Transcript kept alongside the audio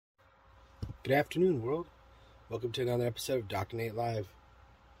Good afternoon, world. Welcome to another episode of DoctorNateLive.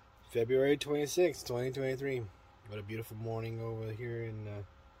 February 26th, 2023. What a beautiful morning over here in,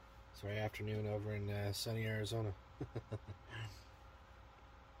 afternoon over in sunny Arizona.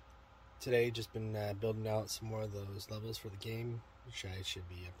 Today, just been building out some more of those levels for the game, which I should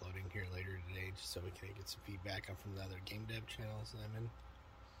be uploading here later today, just so we can get some feedback on from the other game dev channels that I'm in.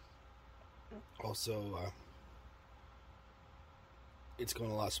 Also, it's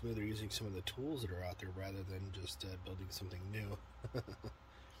going a lot smoother using some of the tools that are out there rather than just building something new.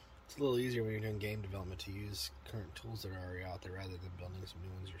 It's a little easier when you're doing game development to use current tools that are already out there rather than building some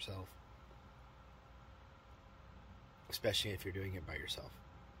new ones yourself. Especially if you're doing it by yourself.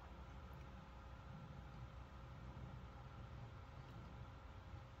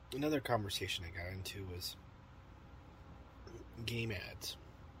 Another conversation I got into was game ads.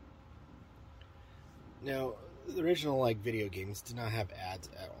 Now, the original video games did not have ads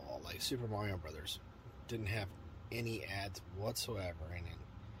at all. Like Super Mario Brothers didn't have any ads whatsoever in it,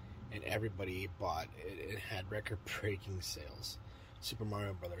 and everybody bought it. It had record-breaking sales. Super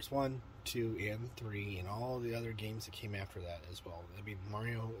Mario Brothers 1, 2, and 3, and all the other games that came after that as well. I mean,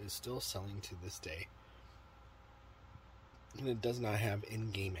 Mario is still selling to this day, and it does not have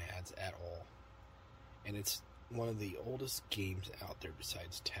in-game ads at all. And it's one of the oldest games out there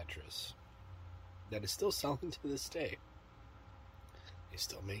besides Tetris that is still selling to this day. They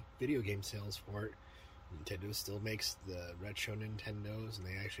still make video game sales for it. Nintendo still makes the retro Nintendos, and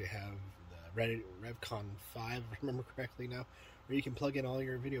they actually have the Revcon 5, if I remember correctly now, where you can plug in all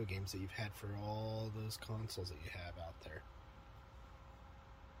your video games that you've had for all those consoles that you have out there.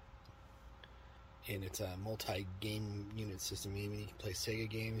 And it's a multi-game unit system. You can play Sega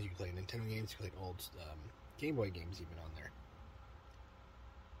games, you can play Nintendo games, you can play old Game Boy games even on there.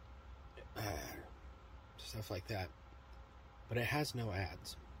 Stuff like that. But it has no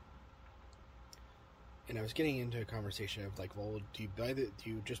ads. And I was getting into a conversation of well, do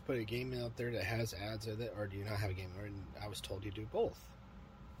you just put a game out there that has ads with it, or do you not have a game? And I was told you do both.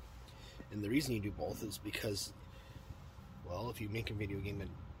 And the reason you do both is because, if you make a video game that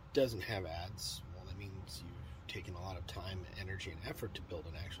doesn't have ads, that means you've taken a lot of time, energy, and effort to build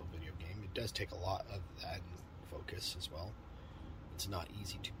an actual video game. It does take a lot of that focus as well. It's not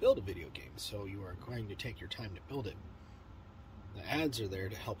easy to build a video game, so you are going to take your time to build it. The ads are there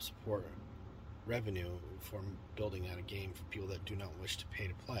to help support revenue for building out a game for people that do not wish to pay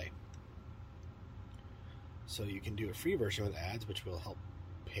to play. So you can do a free version with ads, which will help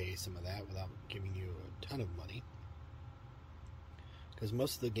pay some of that without giving you a ton of money. Because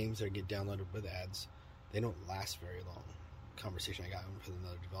most of the games that get downloaded with ads, they don't last very long. Conversation I got with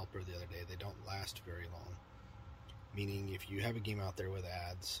another developer the other day, they don't last very long. Meaning, if you have a game out there with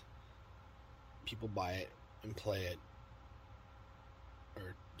ads, people buy it and play it.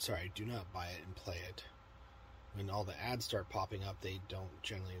 Do not buy it and play it. When all the ads start popping up, they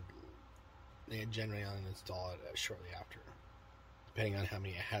generally uninstall it shortly after, depending on how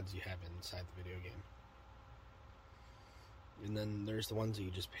many ads you have inside the video game. And then there's the ones that you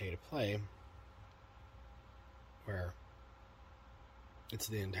just pay to play, where it's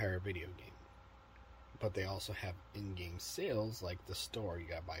the entire video game. But they also have in-game sales, like the store. You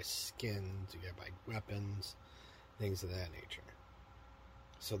gotta buy skins, you gotta buy weapons, things of that nature.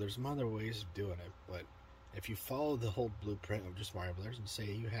 So there's some other ways of doing it, but if you follow the whole blueprint of just Mario Brothers and say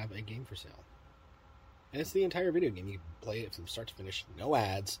you have a game for sale, and it's the entire video game, you can play it from start to finish, no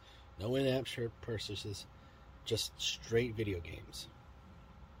ads, no in-app purchases, just straight video games.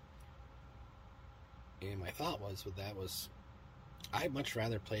 And my thought was I'd much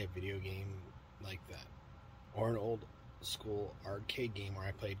rather play a video game like that, or an old school arcade game where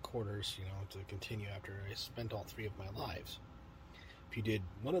I played quarters, to continue after I spent all 3 of my lives. If you did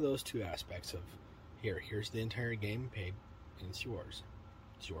one of those two aspects of, here's the entire game paid, and it's yours.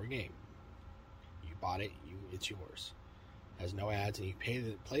 It's your game. You bought it, it's yours. It has no ads, and you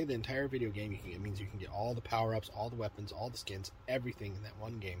play the entire video game. It means you can get all the power-ups, all the weapons, all the skins, everything in that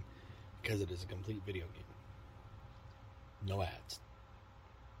one game, because it is a complete video game. No ads.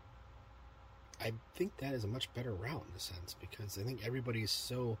 I think that is a much better route in a sense, because I think everybody's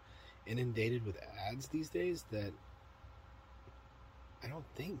so inundated with ads these days that I don't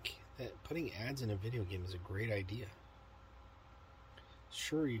think that putting ads in a video game is a great idea.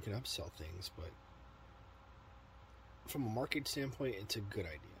 Sure, you can upsell things, but from a market standpoint, it's a good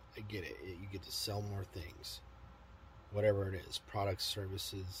idea. I get it. You get to sell more things. Whatever it is. Products,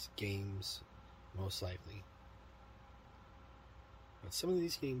 services, games, most likely. But some of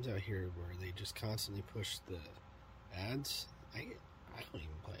these games out here where they just constantly push the ads, I don't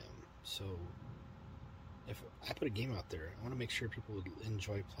even play them. So if I put a game out there, I want to make sure people would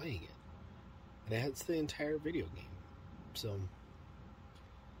enjoy playing it. and it's the entire video game. So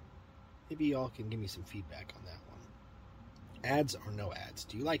maybe y'all can give me some feedback on that one. Ads or no ads?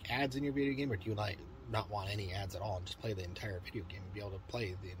 Do you like ads in your video game, or do you not want any ads at all and just play the entire video game and be able to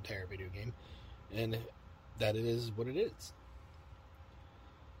play the entire video game, and that it is what it is?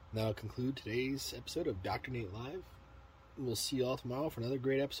 Now I'll conclude today's episode of Dr. Nate Live. We'll see you all tomorrow for another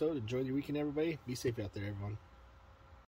great episode. Enjoy your weekend, everybody. Be safe out there, everyone.